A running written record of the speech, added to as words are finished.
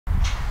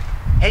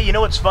Hey, you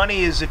know what's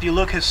funny is if you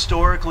look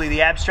historically,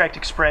 the abstract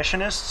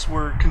expressionists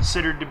were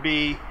considered to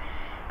be,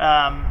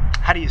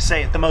 how do you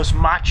say it, the most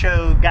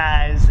macho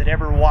guys that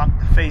ever walked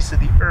the face of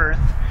the earth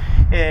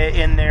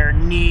in their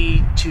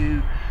need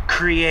to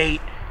create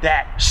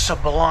that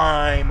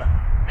sublime,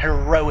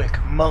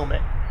 heroic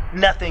moment.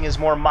 Nothing is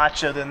more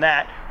macho than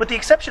that, with the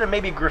exception of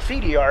maybe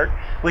graffiti art,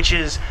 which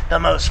is the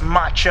most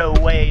macho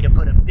way to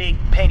put a big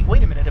painting.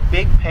 Wait a minute, a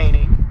big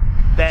painting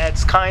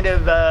that's kind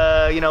of,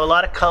 a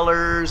lot of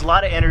colors, a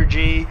lot of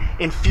energy,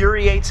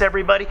 infuriates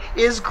everybody.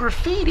 Is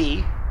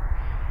graffiti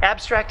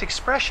abstract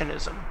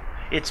expressionism?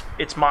 It's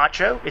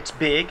macho, it's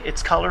big,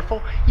 it's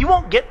colorful. You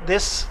won't get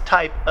this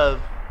type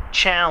of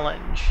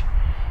challenge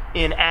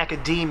in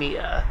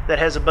academia that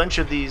has a bunch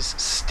of these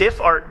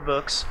stiff art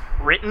books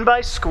written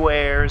by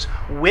squares,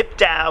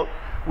 whipped out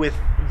with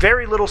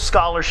very little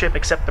scholarship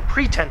except the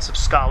pretense of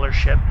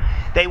scholarship.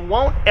 They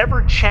won't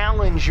ever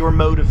challenge your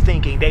mode of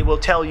thinking. They will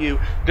tell you,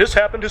 this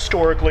happened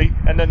historically,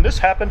 and then this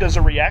happened as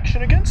a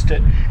reaction against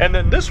it, and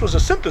then this was a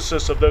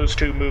synthesis of those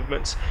two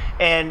movements.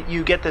 And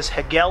you get this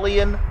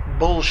Hegelian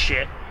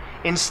bullshit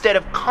instead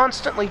of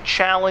constantly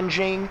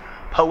challenging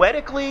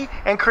poetically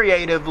and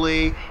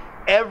creatively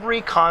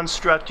every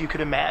construct you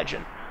could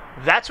imagine.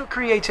 That's what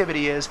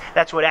creativity is.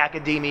 That's what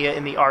academia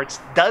in the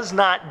arts does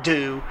not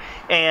do.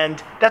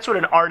 And that's what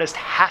an artist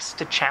has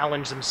to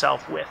challenge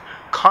themselves with.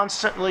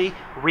 Constantly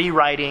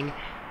rewriting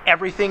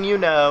everything you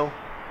know,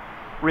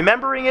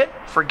 remembering it,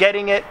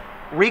 forgetting it,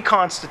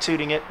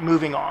 reconstituting it,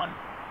 moving on.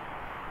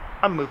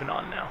 I'm moving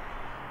on now.